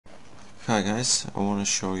Hi guys, I want to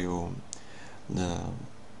show you the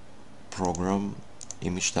program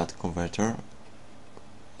Image Data Converter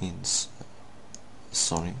in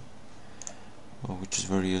Sony, which is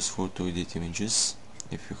very useful to edit images.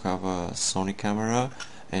 If you have a Sony camera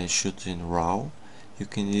and shoot in RAW, you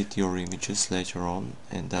can edit your images later on,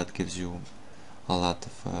 and that gives you a lot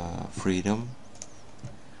of freedom.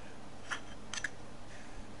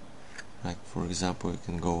 Like for example, you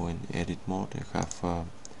can go in edit mode and have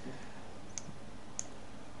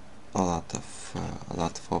a lot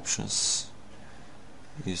of options.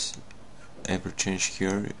 Use every change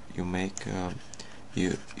here you make,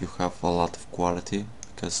 you have a lot of quality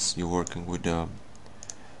because you're working with a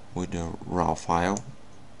raw file.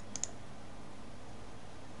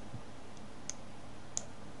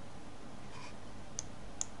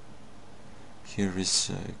 Here is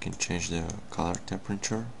you can change the color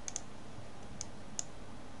temperature.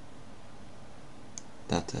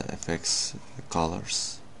 That affects the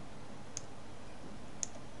colors.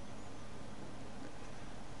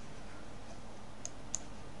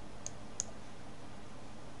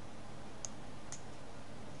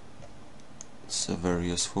 It's very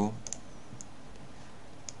useful.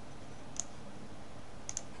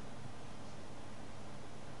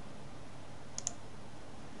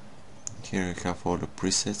 Here you have all the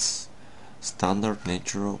presets: standard,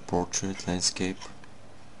 natural, portrait, landscape.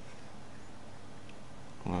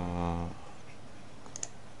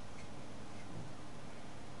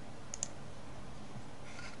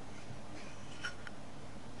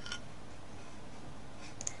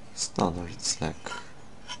 Standard, it's like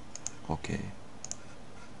okay.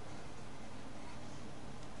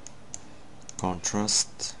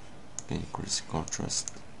 Contrast, increase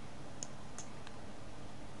contrast,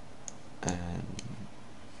 and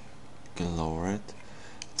you can lower it.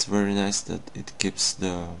 It's very nice that it keeps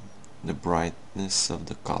the brightness of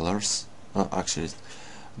the colors, actually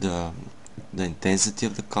the intensity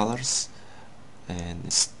of the colors,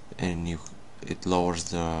 and it lowers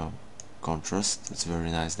the contrast. It's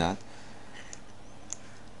very nice that,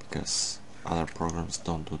 because other programs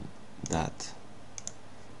don't do that.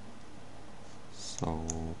 So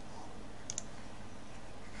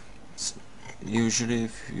usually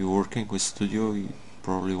if you're working with Studio, you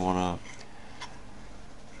probably wanna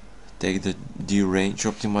take the D-range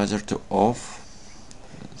optimizer to off,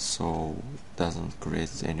 so it doesn't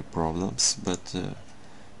create any problems. But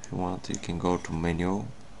if you want, you can go to menu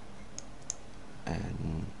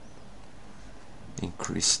and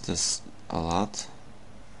increase this a lot.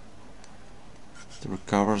 It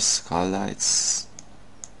recovers highlights,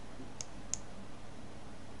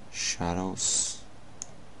 shadows,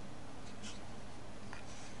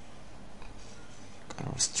 kind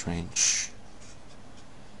of strange.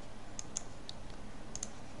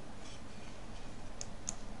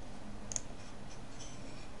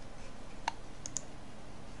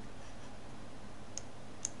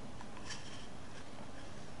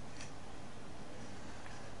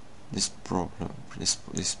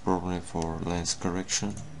 This problem for lens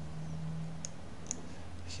correction.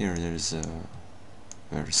 Here there is a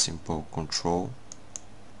very simple control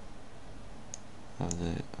of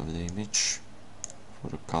the image for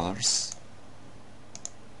the colors.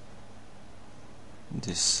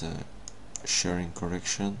 This sharing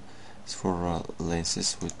correction is for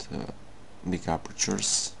lenses with big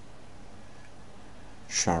apertures.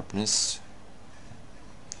 Sharpness.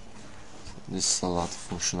 This is a lot of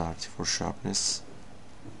functionality for sharpness.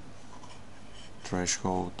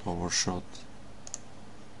 Threshold, overshot.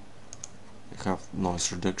 You have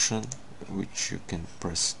noise reduction, which you can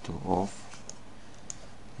press to off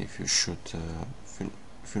if you shoot,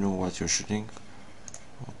 if you know what you're shooting,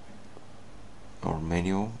 or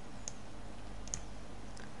menu.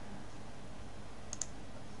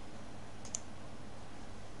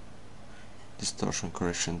 Distortion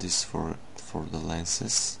correction, this for the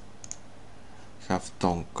lenses. Have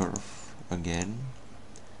tone curve again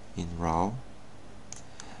in RAW.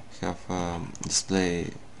 Have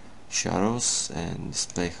display shadows and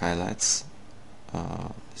display highlights.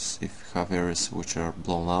 If you have areas which are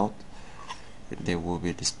blown out, they will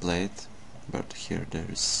be displayed. But here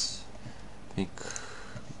there's, I think,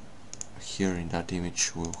 here in that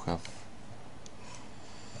image we'll have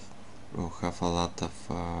a lot of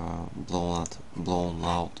blown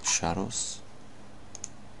out shadows.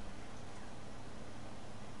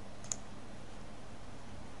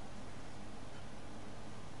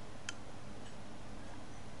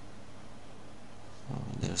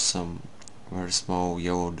 There's some very small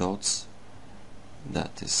yellow dots,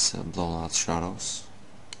 that is blown out shadows.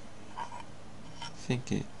 I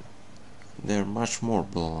think there are much more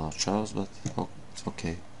blown out shadows, but it's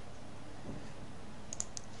okay.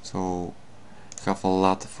 So have a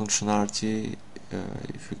lot of functionality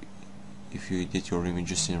if you edit your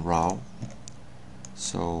images in RAW.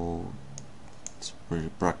 So it's really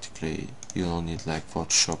practically you don't need like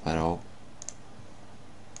Photoshop at all.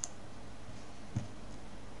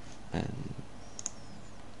 And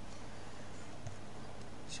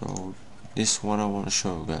so this one I want to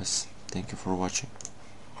show you guys. Thank you for watching.